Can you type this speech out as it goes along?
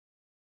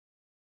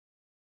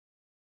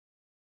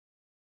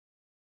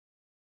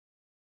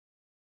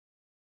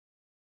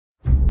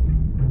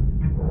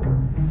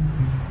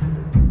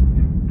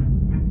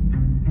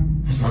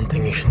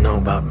something you should know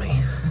about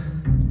me.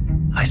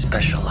 I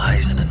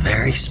specialize in a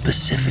very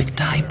specific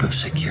type of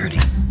security.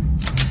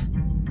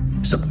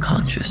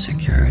 Subconscious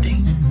security.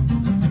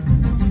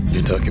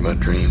 You're talking about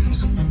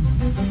dreams?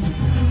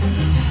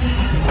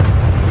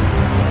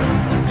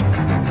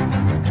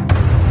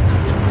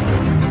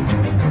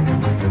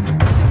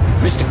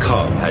 Mr.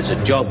 Cobb has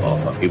a job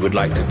offer he would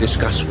like to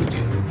discuss with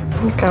you.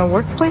 What kind of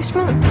work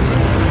placement?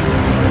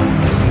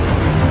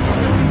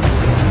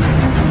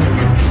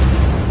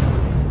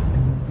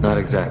 Not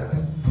exactly.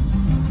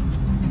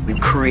 We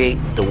create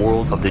the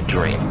world of the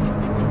dream.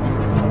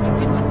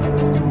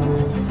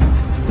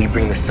 We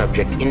bring the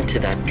subject into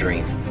that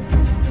dream,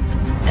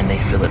 and they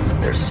fill it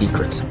with their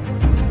secrets.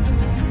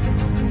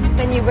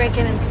 Then you break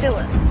in and steal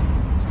it.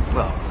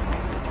 Well,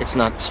 it's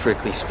not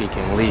strictly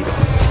speaking legal.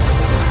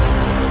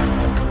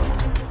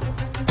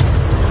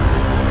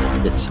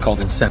 It's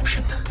called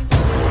Inception.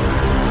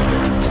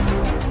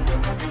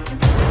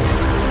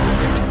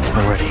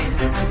 I'm ready.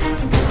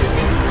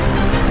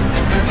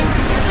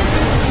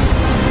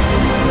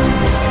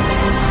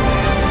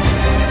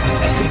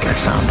 I think I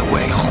found a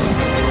way home.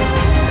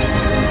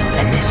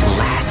 And this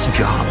last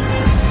job,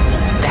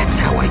 that's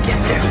how I get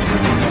there.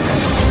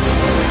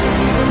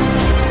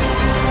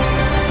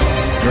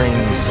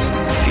 Dreams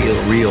feel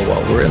real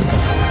while we're in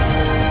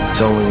them.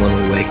 It's only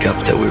when we wake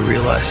up that we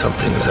realize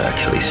something is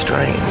actually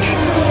strange.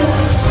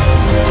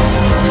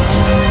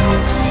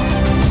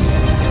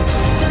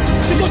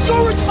 This was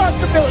your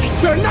responsibility.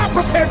 We're not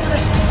prepared for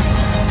this.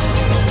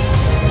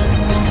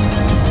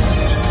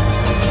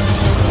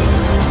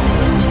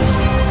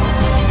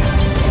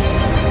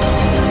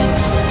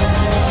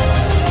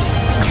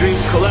 The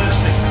dream's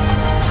collapsing.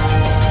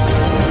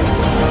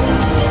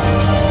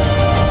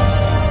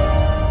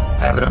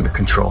 I have it under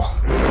control.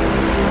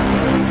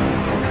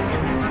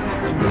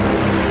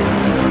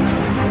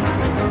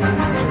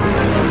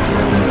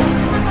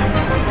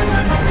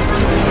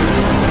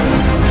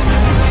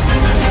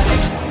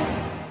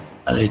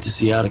 I'd hate to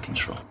see you out of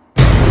control.